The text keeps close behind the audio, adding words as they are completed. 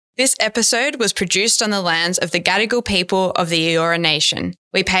This episode was produced on the lands of the Gadigal people of the Eora Nation.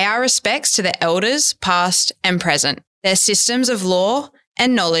 We pay our respects to the elders, past and present. Their systems of law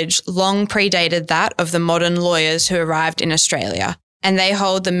and knowledge long predated that of the modern lawyers who arrived in Australia, and they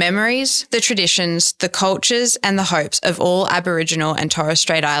hold the memories, the traditions, the cultures and the hopes of all Aboriginal and Torres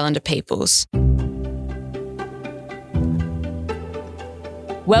Strait Islander peoples.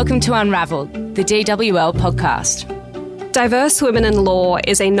 Welcome to Unraveled, the DWL podcast. Diverse Women in Law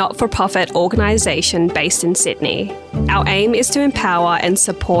is a not-for-profit organisation based in Sydney. Our aim is to empower and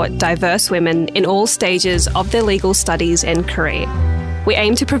support diverse women in all stages of their legal studies and career. We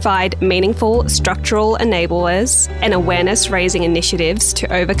aim to provide meaningful structural enablers and awareness-raising initiatives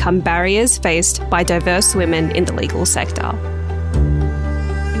to overcome barriers faced by diverse women in the legal sector.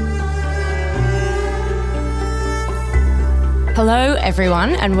 Hello,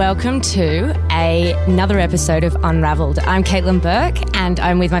 everyone, and welcome to another episode of Unraveled. I'm Caitlin Burke, and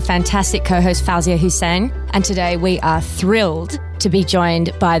I'm with my fantastic co-host Fauzia Hussein. And today we are thrilled to be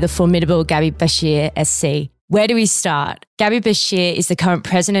joined by the formidable Gabrielle Bashir SC. Where do we start? Gabrielle Bashir is the current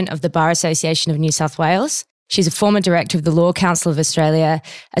president of the Bar Association of New South Wales. She's a former director of the Law Council of Australia,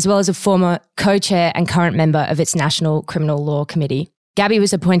 as well as a former co-chair and current member of its National Criminal Law Committee. Gabby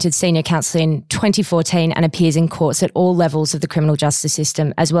was appointed senior counsel in 2014 and appears in courts at all levels of the criminal justice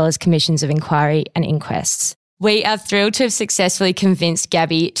system, as well as commissions of inquiry and inquests. We are thrilled to have successfully convinced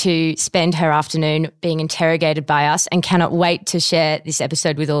Gabby to spend her afternoon being interrogated by us and cannot wait to share this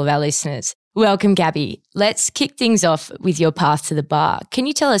episode with all of our listeners. Welcome, Gabby. Let's kick things off with your path to the bar. Can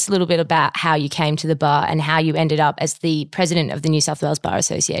you tell us a little bit about how you came to the bar and how you ended up as the president of the New South Wales Bar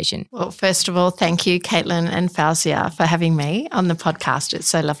Association? Well, first of all, thank you, Caitlin and Fauzia, for having me on the podcast. It's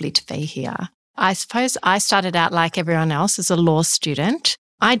so lovely to be here. I suppose I started out like everyone else as a law student.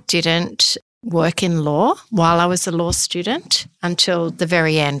 I didn't work in law while I was a law student until the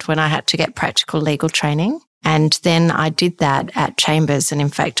very end when I had to get practical legal training. And then I did that at Chambers. And in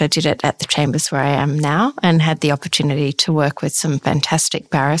fact, I did it at the Chambers where I am now and had the opportunity to work with some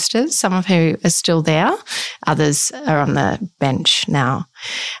fantastic barristers, some of who are still there. Others are on the bench now.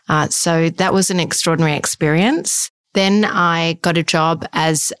 So that was an extraordinary experience. Then I got a job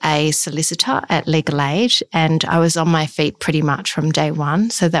as a solicitor at Legal Aid, and I was on my feet pretty much from day one.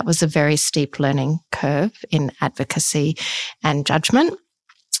 So that was a very steep learning curve in advocacy and judgment.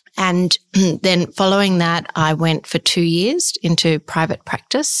 And then following that, I went for 2 years into private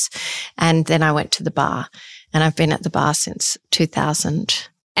practice, and then I went to the bar, and I've been at the bar since 2000.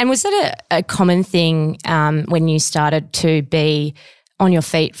 And was that a common thing when you started to be on your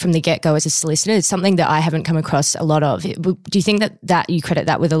feet from the get-go as a solicitor? It's something that I haven't come across a lot of. Do you think that you credit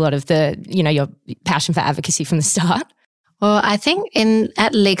that with a lot of your passion for advocacy from the start? Well, I think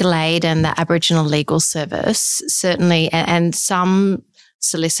at Legal Aid and the Aboriginal Legal Service, certainly, and some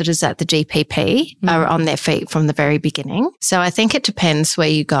solicitors at the GPP are on their feet from the very beginning. So I think it depends where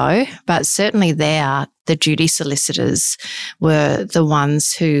you go, but certainly there, the duty solicitors were the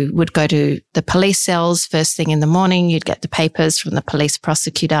ones who would go to the police cells first thing in the morning. You'd get the papers from the police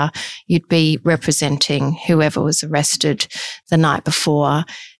prosecutor. You'd be representing whoever was arrested the night before,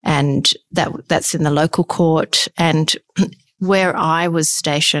 and that's in the local court. And where I was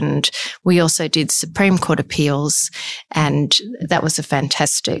stationed, we also did Supreme Court appeals, and that was a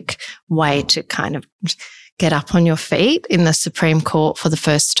fantastic way to kind of get up on your feet in the Supreme Court for the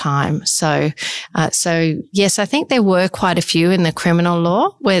first time. So yes, I think there were quite a few in the criminal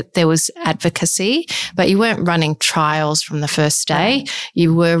law where there was advocacy, but you weren't running trials from the first day.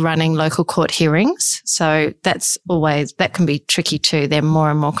 You were running local court hearings. So that can be tricky too. They're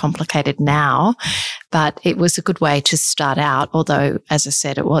more and more complicated now, but it was a good way to start out. Although, as I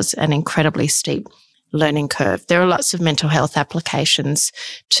said, it was an incredibly steep learning curve. There are lots of mental health applications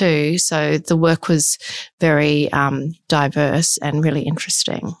too. So the work was very diverse and really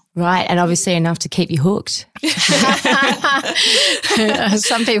interesting. Right. And obviously enough to keep you hooked.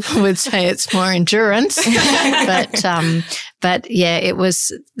 Some people would say it's more endurance, but yeah,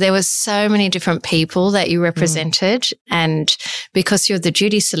 there was so many different people that you represented. And because you're the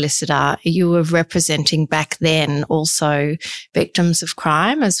duty solicitor, you were representing back then also victims of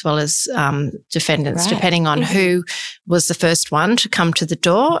crime as well as defendants, depending on who was the first one to come to the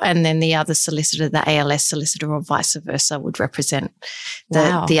door. And then the other solicitor, the ALS solicitor or vice versa, would represent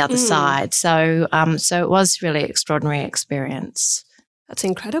the other side. So it was really extraordinary experience. That's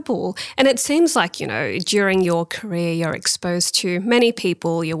incredible. And it seems like, during your career, you're exposed to many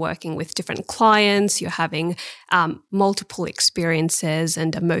people, you're working with different clients, you're having multiple experiences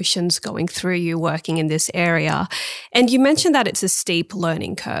and emotions going through you working in this area. And you mentioned that it's a steep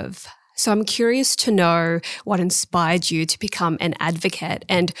learning curve. So I'm curious to know what inspired you to become an advocate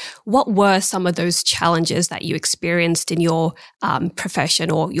and what were some of those challenges that you experienced in your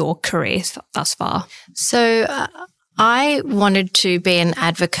profession or your career thus far? So I wanted to be an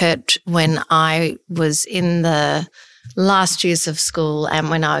advocate when I was in the last years of school and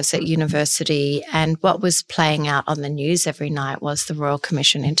when I was at university, and what was playing out on the news every night was the Royal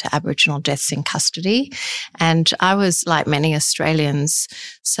Commission into Aboriginal Deaths in Custody. And I was, like many Australians,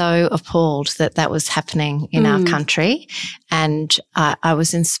 so appalled that that was happening in our country. And I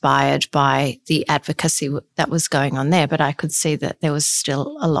was inspired by the advocacy that was going on there, but I could see that there was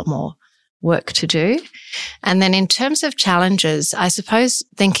still a lot more work to do. And then in terms of challenges, I suppose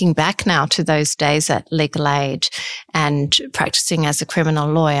thinking back now to those days at Legal Aid and practicing as a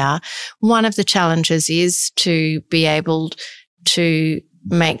criminal lawyer, one of the challenges is to be able to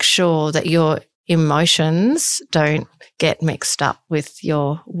make sure that your emotions don't get mixed up with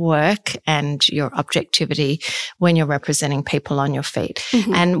your work and your objectivity when you're representing people on your feet.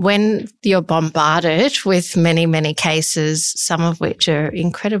 Mm-hmm. And when you're bombarded with many, many cases, some of which are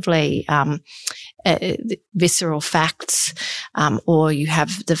incredibly visceral facts, or you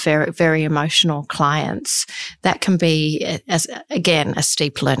have the very, very emotional clients, that can be, again, a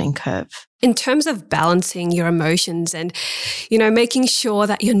steep learning curve. In terms of balancing your emotions and, making sure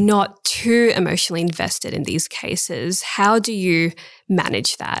that you're not too emotionally invested in these cases, how do you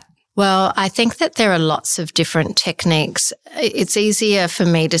manage that? Well, I think that there are lots of different techniques. It's easier for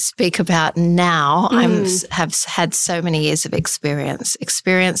me to speak about now. I have had so many years of experience.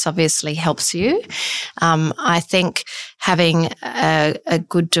 Experience obviously helps you. I think having a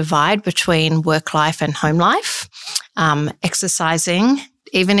good divide between work life and home life, exercising,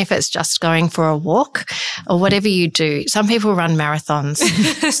 even if it's just going for a walk or whatever you do. Some people run marathons.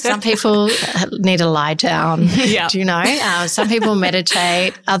 Some people need to lie down. Yeah. Do you know? Some people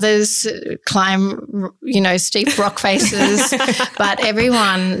meditate. Others climb, steep rock faces. But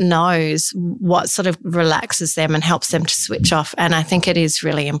everyone knows what sort of relaxes them and helps them to switch off. And I think it is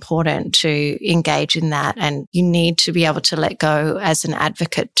really important to engage in that. And you need to be able to let go as an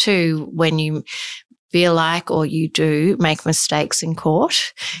advocate too when you feel like, or you do make mistakes in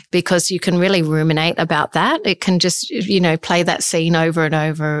court, because you can really ruminate about that. It can just, play that scene over and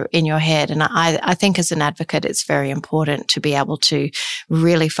over in your head. And I think as an advocate, it's very important to be able to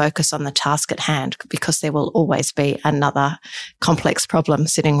really focus on the task at hand, because there will always be another complex problem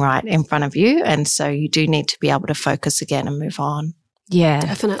sitting right in front of you. And so you do need to be able to focus again and move on. Yeah,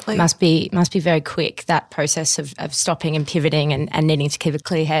 definitely. Must be very quick, that process of stopping and pivoting and needing to keep a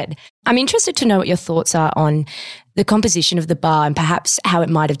clear head. I'm interested to know what your thoughts are on the composition of the bar and perhaps how it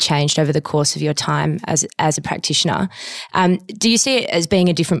might have changed over the course of your time as a practitioner. Do you see it as being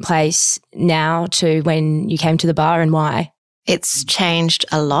a different place now to when you came to the bar, and why? It's changed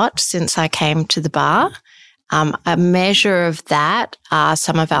a lot since I came to the bar. A measure of that are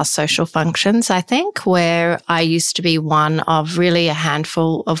some of our social functions, I think, where I used to be one of really a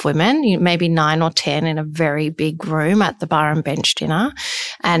handful of women, maybe 9 or 10 in a very big room at the bar and bench dinner.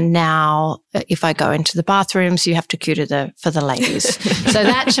 And now if I go into the bathrooms, you have to queue for the ladies. So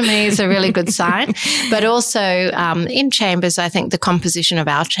that to me is a really good sign. But also in chambers, I think the composition of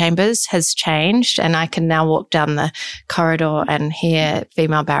our chambers has changed, and I can now walk down the corridor and hear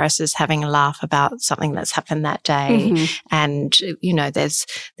female barristers having a laugh about something that's happened that day. Mm-hmm. And, there's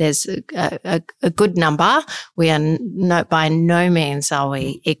a good number. We are by no means are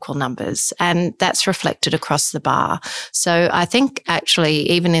we equal numbers. And that's reflected across the bar. So I think actually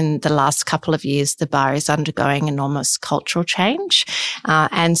even in the last couple of years, the bar is undergoing enormous cultural change.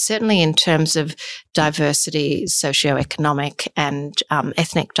 And certainly in terms of diversity, socioeconomic and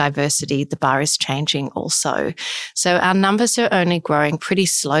ethnic diversity, the bar is changing also. So our numbers are only growing pretty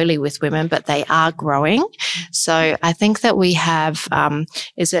slowly with women, but they are growing. So I think that we have,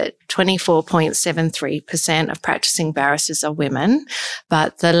 24.73% of practicing barristers are women,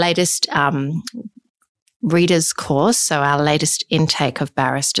 but the latest readers course, so our latest intake of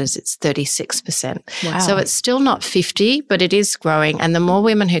barristers, it's 36%. Wow. So it's still not 50, but it is growing. And the more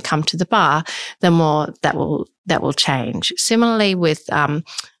women who come to the bar, the more that will change. Similarly with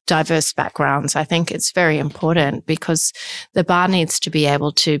diverse backgrounds, I think it's very important, because the bar needs to be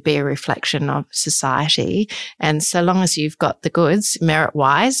able to be a reflection of society. And so long as you've got the goods,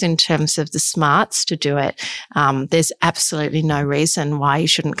 merit-wise, in terms of the smarts to do it, there's absolutely no reason why you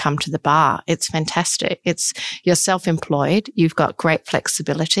shouldn't come to the bar. It's fantastic. You're self-employed. You've got great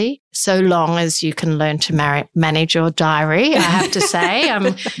flexibility. So long as you can learn to manage your diary, I have to say.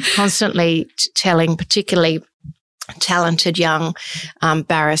 I'm constantly telling particularly talented young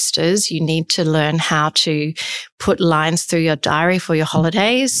barristers, you need to learn how to put lines through your diary for your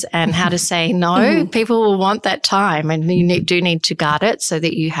holidays and how to say no. People will want that time, and you do need to guard it so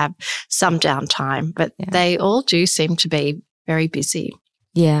that you have some downtime. But they all do seem to be very busy.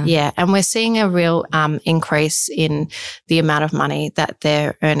 Yeah. Yeah. And we're seeing a real increase in the amount of money that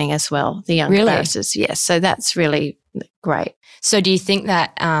they're earning as well, the young barristers. Yes. So that's really great. So do you think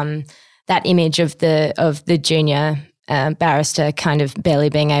that that image of the junior barrister kind of barely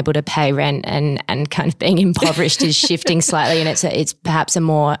being able to pay rent and kind of being impoverished is shifting slightly, and it's perhaps a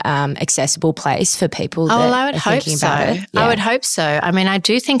more accessible place for people that I would are hope thinking so. about it? Yeah. I would hope so. I mean, I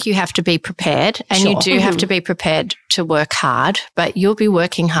do think you have to be prepared, and you do have to be prepared to work hard, but you'll be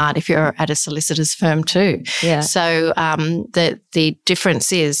working hard if you're at a solicitor's firm too. Yeah. So the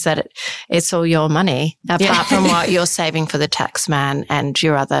difference is that it's all your money, apart from what you're saving for the tax man and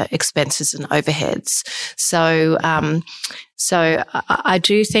your other expenses and overheads. So I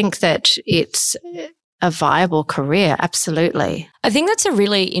do think that it's a viable career, absolutely. I think that's a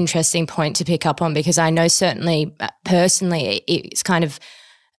really interesting point to pick up on, because I know certainly personally it's kind of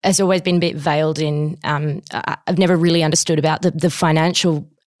has always been a bit veiled in, I've never really understood about the financial,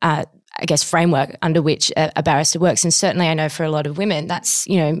 I guess, framework under which a barrister works. And certainly I know for a lot of women, that's,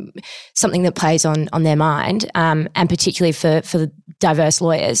 something that plays on their mind, and particularly for the diverse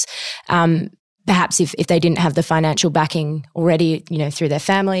lawyers. Perhaps if they didn't have the financial backing already, through their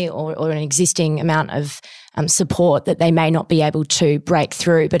family or an existing amount of support, that they may not be able to break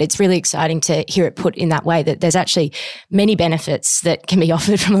through. But it's really exciting to hear it put in that way, that there's actually many benefits that can be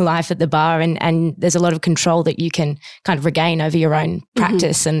offered from a life at the bar, and there's a lot of control that you can kind of regain over your own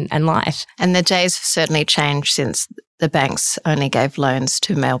practice and life. And the days have certainly changed since the banks only gave loans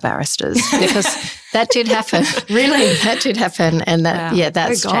to male barristers, because that did happen. Really? That did happen. And that, Wow.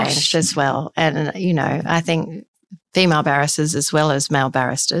 that's changed as well. And, I think female barristers as well as male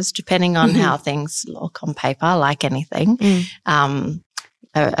barristers, depending on how things look on paper, like anything,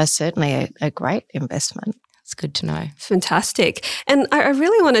 are certainly a great investment. It's good to know. Fantastic. And I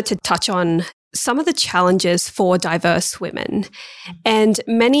really wanted to touch on some of the challenges for diverse women. And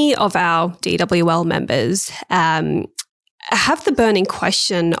many of our DWL members have the burning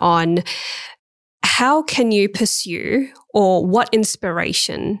question on how can you pursue, or what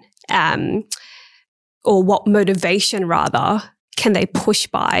inspiration or what motivation rather can they push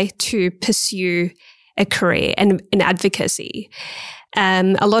by to pursue a career in advocacy.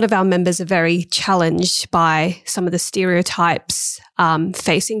 A lot of our members are very challenged by some of the stereotypes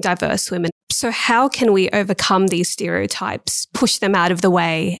facing diverse women. So how can we overcome these stereotypes, push them out of the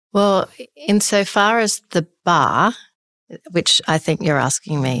way? Well, insofar as the bar, which I think you're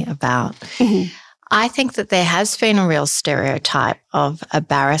asking me about, I think that there has been a real stereotype of a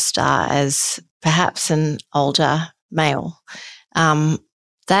barrister as perhaps an older male.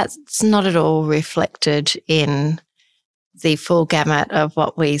 That's not at all reflected in the full gamut of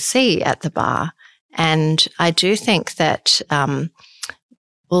what we see at the bar. And I do think that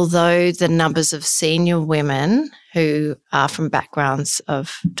although the numbers of senior women who are from backgrounds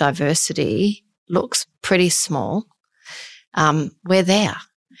of diversity looks pretty small, we're there,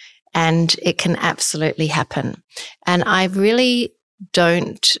 and it can absolutely happen. And I really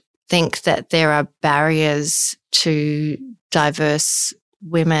don't think that there are barriers to diverse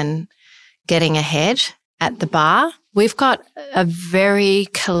women getting ahead at the bar. We've got a very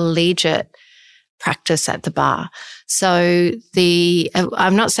collegiate practice at the bar. So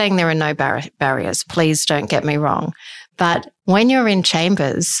I'm not saying there are no barriers, please don't get me wrong. But when you're in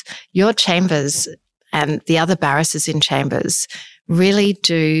chambers, your chambers and the other barristers in chambers really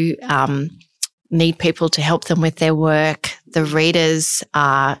do need people to help them with their work. The readers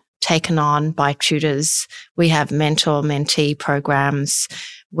are taken on by tutors. We have mentor-mentee programs.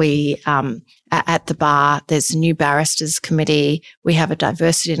 We, at the bar, there's a new barristers committee. We have a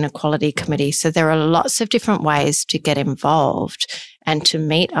diversity and equality committee. So there are lots of different ways to get involved and to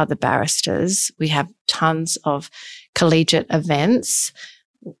meet other barristers. We have tons of collegiate events.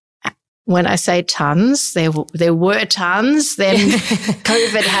 When I say tons, there were tons. Then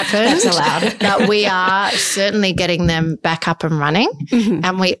COVID happened. That's allowed. But we are certainly getting them back up and running.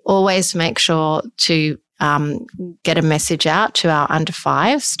 And we always make sure to get a message out to our under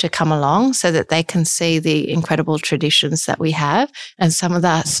fives to come along so that they can see the incredible traditions that we have and some of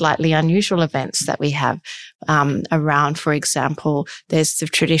the slightly unusual events that we have around. For example, there's the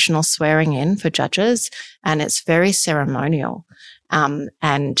traditional swearing in for judges, and it's very ceremonial.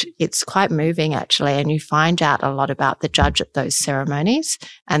 And it's quite moving, actually. And you find out a lot about the judge at those ceremonies.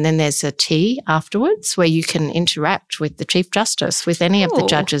 And then there's a tea afterwards where you can interact with the Chief Justice, with any of the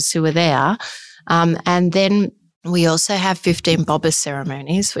judges who are there. And then We also have 15 Bobbers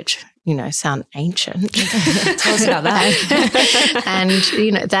ceremonies, which, sound ancient. Tell us about that.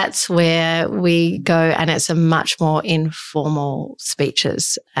 And, that's where we go, and it's a much more informal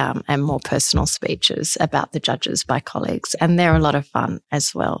speeches and more personal speeches about the judges by colleagues. And they're a lot of fun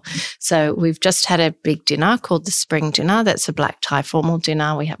as well. So we've just had a big dinner called the Spring Dinner. That's a black tie formal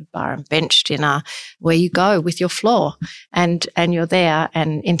dinner. We have a bar and bench dinner where you go with your floor and you're there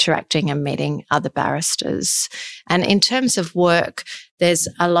and interacting and meeting other barristers. And in terms of work, there's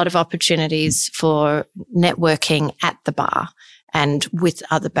a lot of opportunities for networking at the bar and with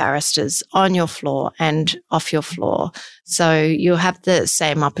other barristers on your floor and off your floor. So you'll have the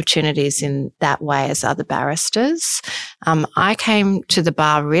same opportunities in that way as other barristers. I came to the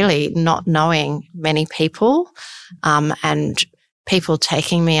bar really not knowing many people, and people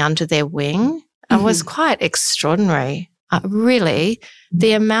taking me under their wing. It was quite extraordinary. Really,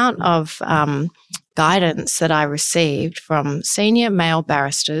 the amount of guidance that I received from senior male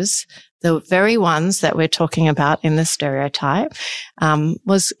barristers, the very ones that we're talking about in the stereotype,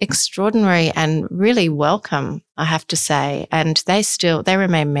 was extraordinary and really welcome, I have to say. And they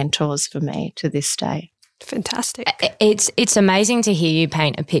remain mentors for me to this day. Fantastic. It's amazing to hear you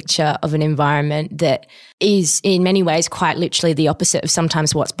paint a picture of an environment that is in many ways quite literally the opposite of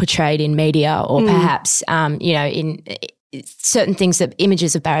sometimes what's portrayed in media or perhaps, in certain things, that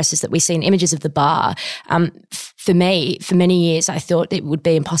images of barristers that we see in images of the bar. For me, for many years, I thought it would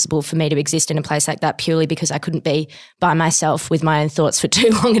be impossible for me to exist in a place like that purely because I couldn't be by myself with my own thoughts for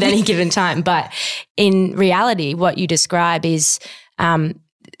too long at any given time. But in reality, what you describe is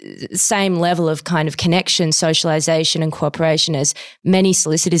same level of kind of connection, socialization and cooperation as many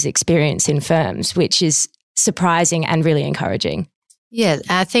solicitors experience in firms, which is surprising and really encouraging. Yeah,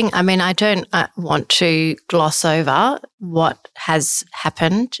 I don't want to gloss over what has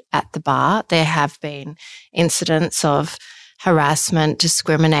happened at the bar. There have been incidents of harassment,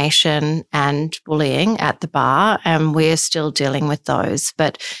 discrimination and bullying at the bar, and we're still dealing with those.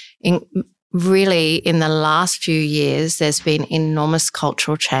 But really, in the last few years, there's been enormous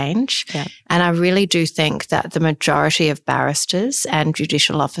cultural change. Yeah. And I really do think that the majority of barristers and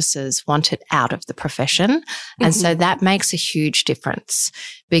judicial officers want it out of the profession. And so that makes a huge difference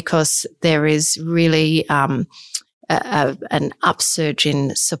because there is really an upsurge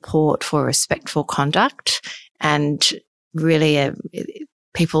in support for respectful conduct, and really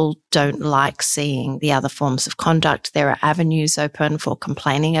people don't like seeing the other forms of conduct. There are avenues open for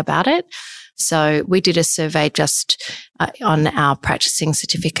complaining about it. So we did a survey just on our practicing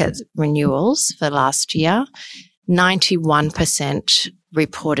certificate renewals for last year. 91%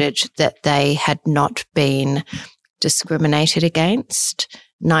 reported that they had not been discriminated against.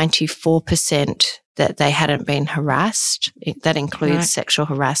 94% that they hadn't been harassed. That includes sexual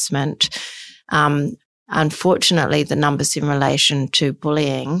harassment. Unfortunately, the numbers in relation to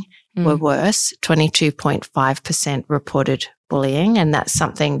bullying were worse. 22.5% reported bullying, and that's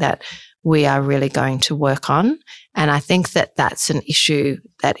something that we are really going to work on. And I think that that's an issue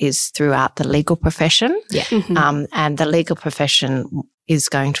that is throughout the legal profession. Yeah. And the legal profession is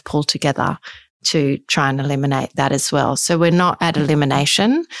going to pull together to try and eliminate that as well. So we're not at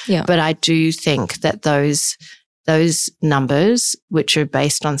elimination, but I do think that those numbers, which are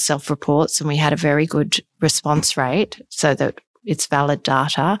based on self-reports, and we had a very good response rate so that it's valid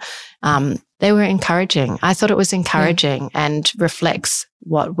data, they were encouraging. I thought it was encouraging and reflects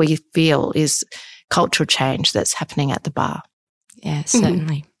what we feel is cultural change that's happening at the bar. Yeah,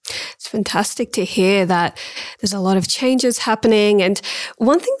 certainly. It's fantastic to hear that there's a lot of changes happening. And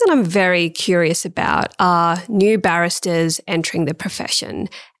one thing that I'm very curious about are new barristers entering the profession.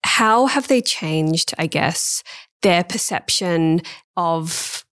 How have they changed, I guess, their perception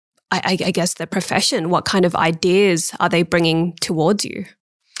of, I guess, the profession? What kind of ideas are they bringing towards you?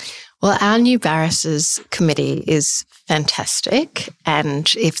 Well, our new barristers committee is fantastic.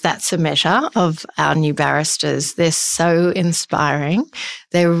 And if that's a measure of our new barristers, they're so inspiring.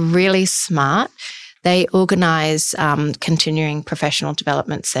 They're really smart. They organise continuing professional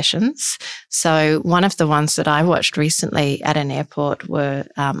development sessions. So one of the ones that I watched recently at an airport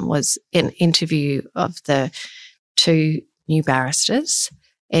was an interview of the two new barristers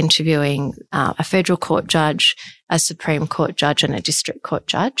interviewing a federal court judge, a Supreme Court judge and a district court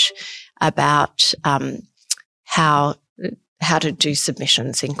judge about how how to do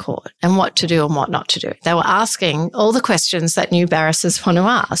submissions in court and what to do and what not to do. They were asking all the questions that new barristers want to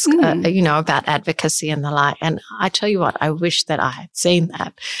ask, about advocacy and the like. And I tell you what, I wish that I had seen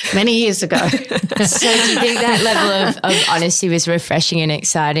that many years ago. So do you think that level of honesty was refreshing and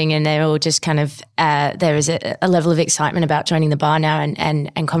exciting, and they're all just kind of, there is a level of excitement about joining the bar now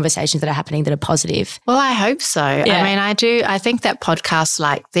and conversations that are happening that are positive? Well, I hope so. Yeah. I mean, I think that podcasts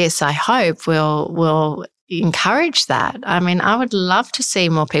like this, I hope will encourage that. I mean, I would love to see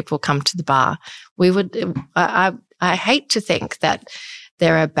more people come to the bar. I hate to think that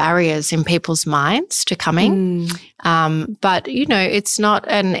there are barriers in people's minds to coming. But, it's not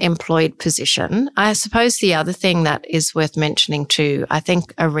an employed position. I suppose the other thing that is worth mentioning too, I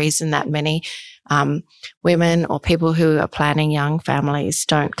think a reason that many women or people who are planning young families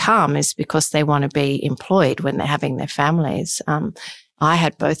don't come is because they want to be employed when they're having their families. I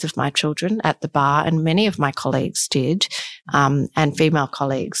had both of my children at the bar, and many of my colleagues did, and female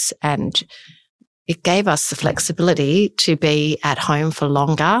colleagues. And it gave us the flexibility to be at home for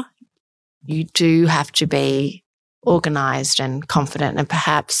longer. You do have to be organised and confident, and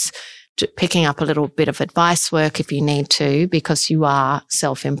perhaps picking up a little bit of advice work if you need to, because you are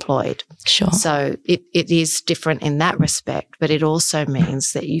self-employed. Sure. So it is different in that respect, but it also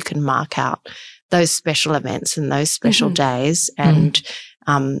means that you can mark out those special events and those special days. And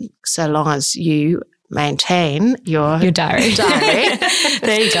so long as you maintain your diary.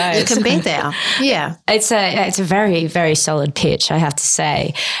 There you go. You can be there. Yeah. It's a very, very solid pitch, I have to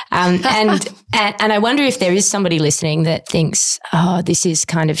say. And I wonder if there is somebody listening that thinks, oh, this is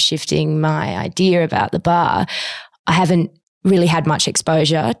kind of shifting my idea about the bar. I haven't really had much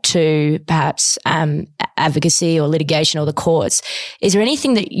exposure to perhaps advocacy or litigation or the courts. Is there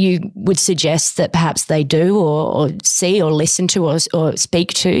anything that you would suggest that perhaps they do or see or listen to or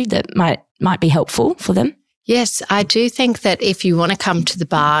speak to that might be helpful for them? Yes, I do think that if you want to come to the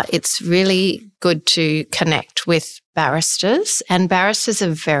bar, it's really good to connect with barristers, and barristers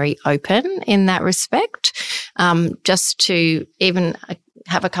are very open in that respect. Just to even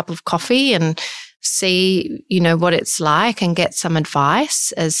have a cup of coffee and see, what it's like and get some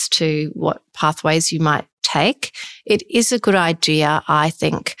advice as to what pathways you might take. It is a good idea, I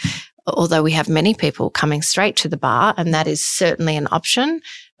think, although we have many people coming straight to the bar, and that is certainly an option,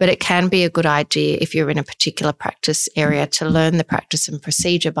 but it can be a good idea if you're in a particular practice area to learn the practice and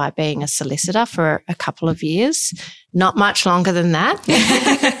procedure by being a solicitor for a couple of years, not much longer than that,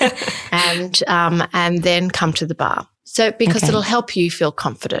 and then come to the bar. So because it'll help you feel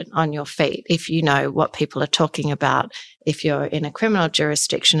confident on your feet if you know what people are talking about. If you're in a criminal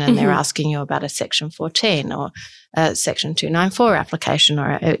jurisdiction and they're asking you about a Section 14 or a Section 294 application,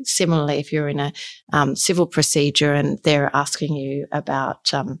 or similarly if you're in a civil procedure and they're asking you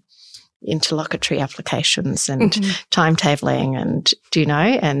about interlocutory applications and timetabling and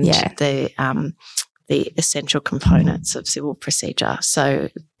the essential components of civil procedure. So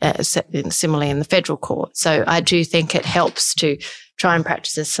similarly in the federal court. So I do think it helps to try and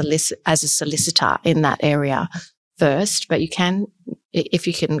practice as a solicitor in that area first, but you can, if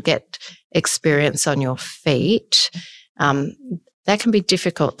you can get experience on your feet, that can be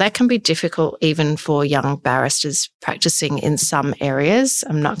difficult. That can be difficult even for young barristers practicing in some areas.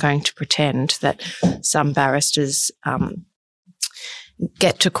 I'm not going to pretend that some barristers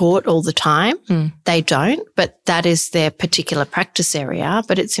get to court all the time. They don't, but that is their particular practice area.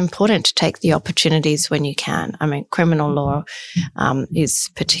 But it's important to take the opportunities when you can. I mean, criminal law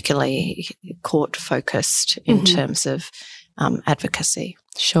is particularly court-focused in terms of advocacy.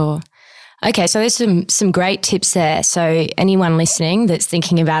 Sure. Okay, so there's some great tips there. So anyone listening that's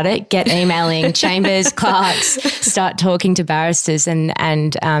thinking about it, get emailing chambers, clerks, start talking to barristers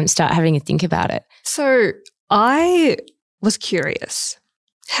and start having a think about it. So I was curious,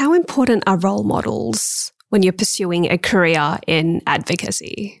 how important are role models when you're pursuing a career in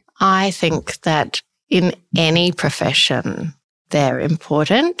advocacy? I think that in any profession, they're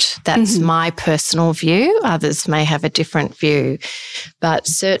important. That's my personal view. Others may have a different view. But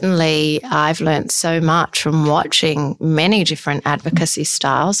certainly I've learned so much from watching many different advocacy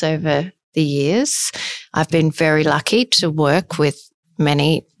styles over the years. I've been very lucky to work with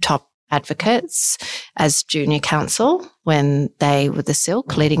many top advocates as junior counsel when they were the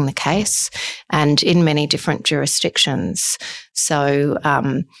silk leading the case, and in many different jurisdictions. So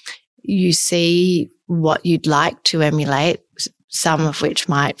you see what you'd like to emulate, some of which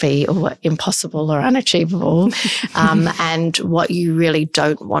might be impossible or unachievable, and what you really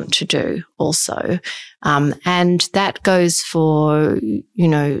don't want to do also. And that goes for,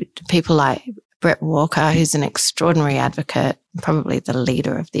 people like Brett Walker, who's an extraordinary advocate, probably the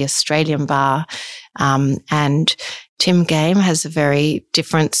leader of the Australian bar, and Tim Game has a very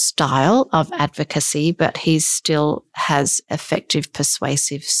different style of advocacy, but he still has effective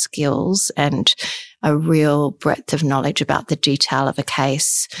persuasive skills and a real breadth of knowledge about the detail of a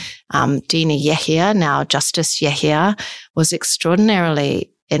case. Dina Yehia, now Justice Yehia, was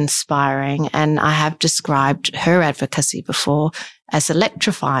extraordinarily inspiring, and I have described her advocacy before as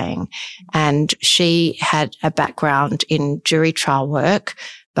electrifying. And she had a background in jury trial work,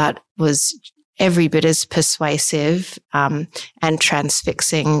 but was every bit as persuasive and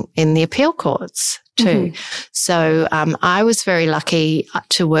transfixing in the appeal courts too. So I was very lucky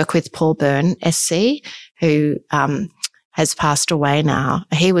to work with Paul Byrne SC, who has passed away now.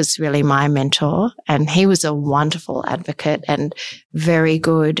 He was really my mentor, and he was a wonderful advocate and very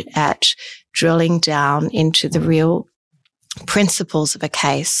good at drilling down into the real principles of a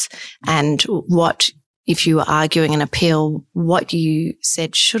case and what, if you were arguing an appeal, what you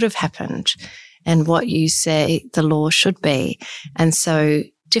said should have happened and what you say the law should be. And so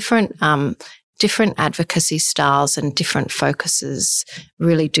different advocacy styles and different focuses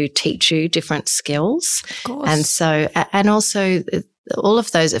really do teach you different skills. Of course. And so, and also all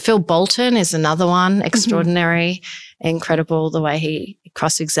of those, Phil Bolton is another one, extraordinary, incredible the way he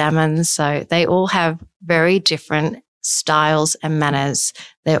cross-examines. So they all have very different styles and manners.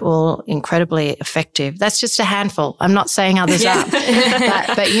 They're all incredibly effective. That's just a handful. I'm not saying others aren't.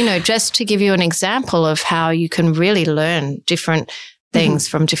 But, you know, just to give you an example of how you can really learn different things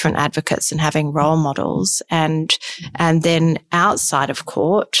from different advocates and having role models. And then outside of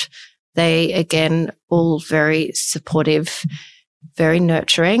court, they, again, all very supportive, very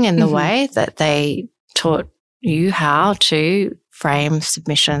nurturing in the way that they taught you how to frame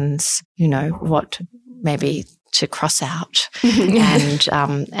submissions, you know, what maybe to cross out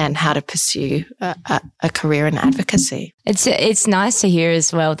and how to pursue a career in advocacy. It's nice to hear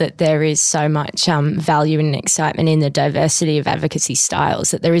as well that there is so much value and excitement in the diversity of advocacy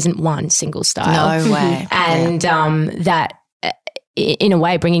styles, that there isn't one single style. No way. And that in a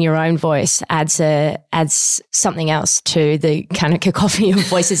way, bringing your own voice adds something else to the kind of cacophony of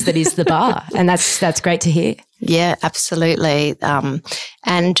voices that is the bar. And that's great to hear. Yeah, absolutely.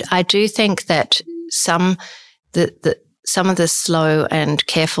 And I do think that some of the slow and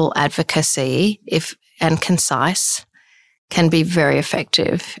careful advocacy, and concise, can be very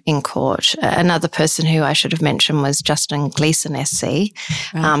effective in court. Another person who I should have mentioned was Justin Gleeson SC,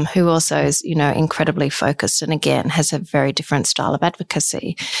 who also is, you know, incredibly focused and again has a very different style of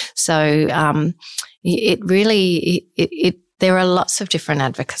advocacy. So it really there are lots of different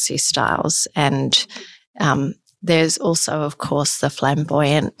advocacy styles, and there's also, of course, the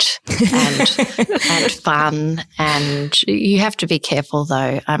flamboyant and fun, and you have to be careful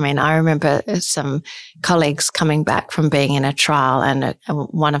though. I mean, I remember some colleagues coming back from being in a trial, and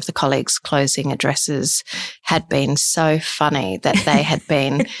one of the colleagues' closing addresses had been so funny that they had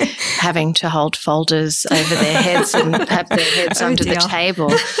been having to hold folders over their heads and have their heads under the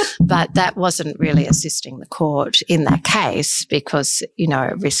table. But that wasn't really assisting the court in that case because, you know,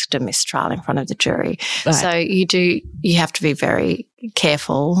 it risked a mistrial in front of the jury. Right. So you have to be very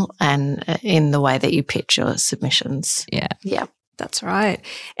careful and in the way that you pitch your submissions. Yeah. That's right.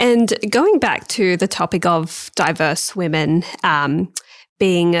 And going back to the topic of diverse women,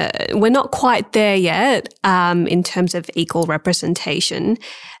 we're not quite there yet in terms of equal representation.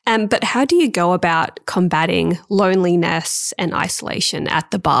 But how do you go about combating loneliness and isolation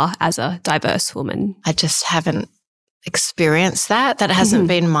at the bar as a diverse woman? I just haven't experienced that. That hasn't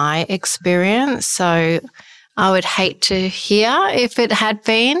been my experience. So I would hate to hear if it had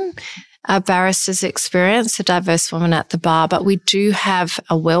been a barrister's experience, a diverse woman at the bar, but we do have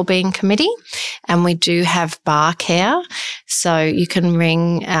a wellbeing committee and we do have bar care. So you can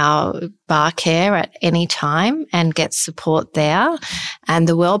ring our bar care at any time and get support there. And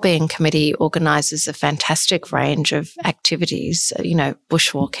the wellbeing committee organises a fantastic range of activities, you know,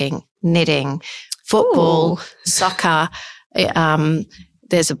 bushwalking, knitting, football, soccer,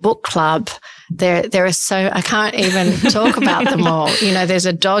 there's a book club. There are so, I can't even talk about them all. You know, there's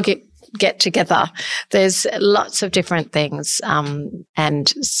a dog get together. There's lots of different things. And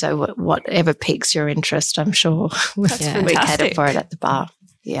so whatever piques your interest, I'm sure we cater for it at the bar.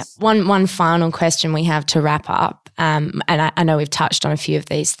 Yeah. One final question we have to wrap up. And I know we've touched on a few of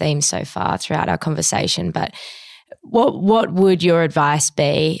these themes so far throughout our conversation, but what would your advice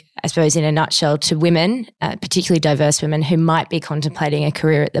be, I suppose, in a nutshell, to women, particularly diverse women who might be contemplating a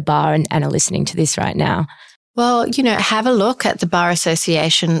career at the bar and are listening to this right now? Well, you know, have a look at the Bar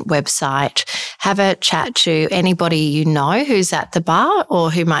Association website. Have a chat to anybody you know who's at the bar or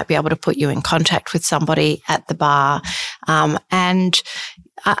who might be able to put you in contact with somebody at the bar. And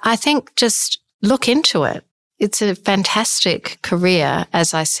I think just look into it. it's a fantastic career,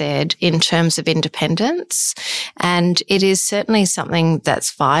 as I said, in terms of independence. And it is certainly something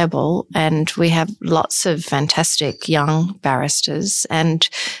that's viable. And we have lots of fantastic young barristers, and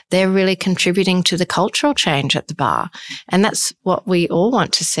they're really contributing to the cultural change at the bar. And that's what we all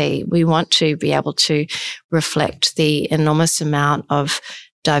want to see. We want to be able to reflect the enormous amount of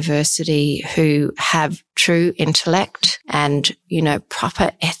diversity who have true intellect and,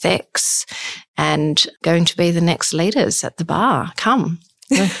 proper ethics and going to be the next leaders at the bar. Come.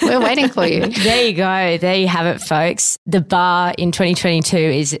 We're waiting for you. There you go. There you have it, folks. The bar in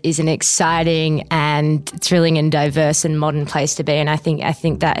 2022 is an exciting and thrilling and diverse and modern place to be. And I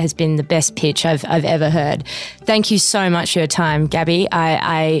think that has been the best pitch I've ever heard. Thank you so much for your time, Gabby.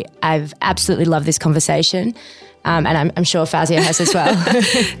 I've absolutely loved this conversation. And I'm sure Fazia has as well.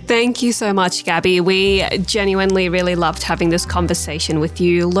 Thank you so much, Gabby. We genuinely really loved having this conversation with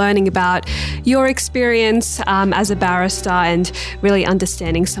you, learning about your experience as a barrister and really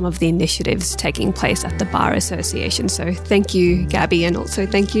understanding some of the initiatives taking place at the Bar Association. So thank you, Gabby, and also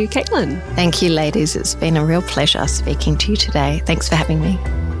thank you, Caitlin. Thank you, ladies. It's been a real pleasure speaking to you today. Thanks for having me.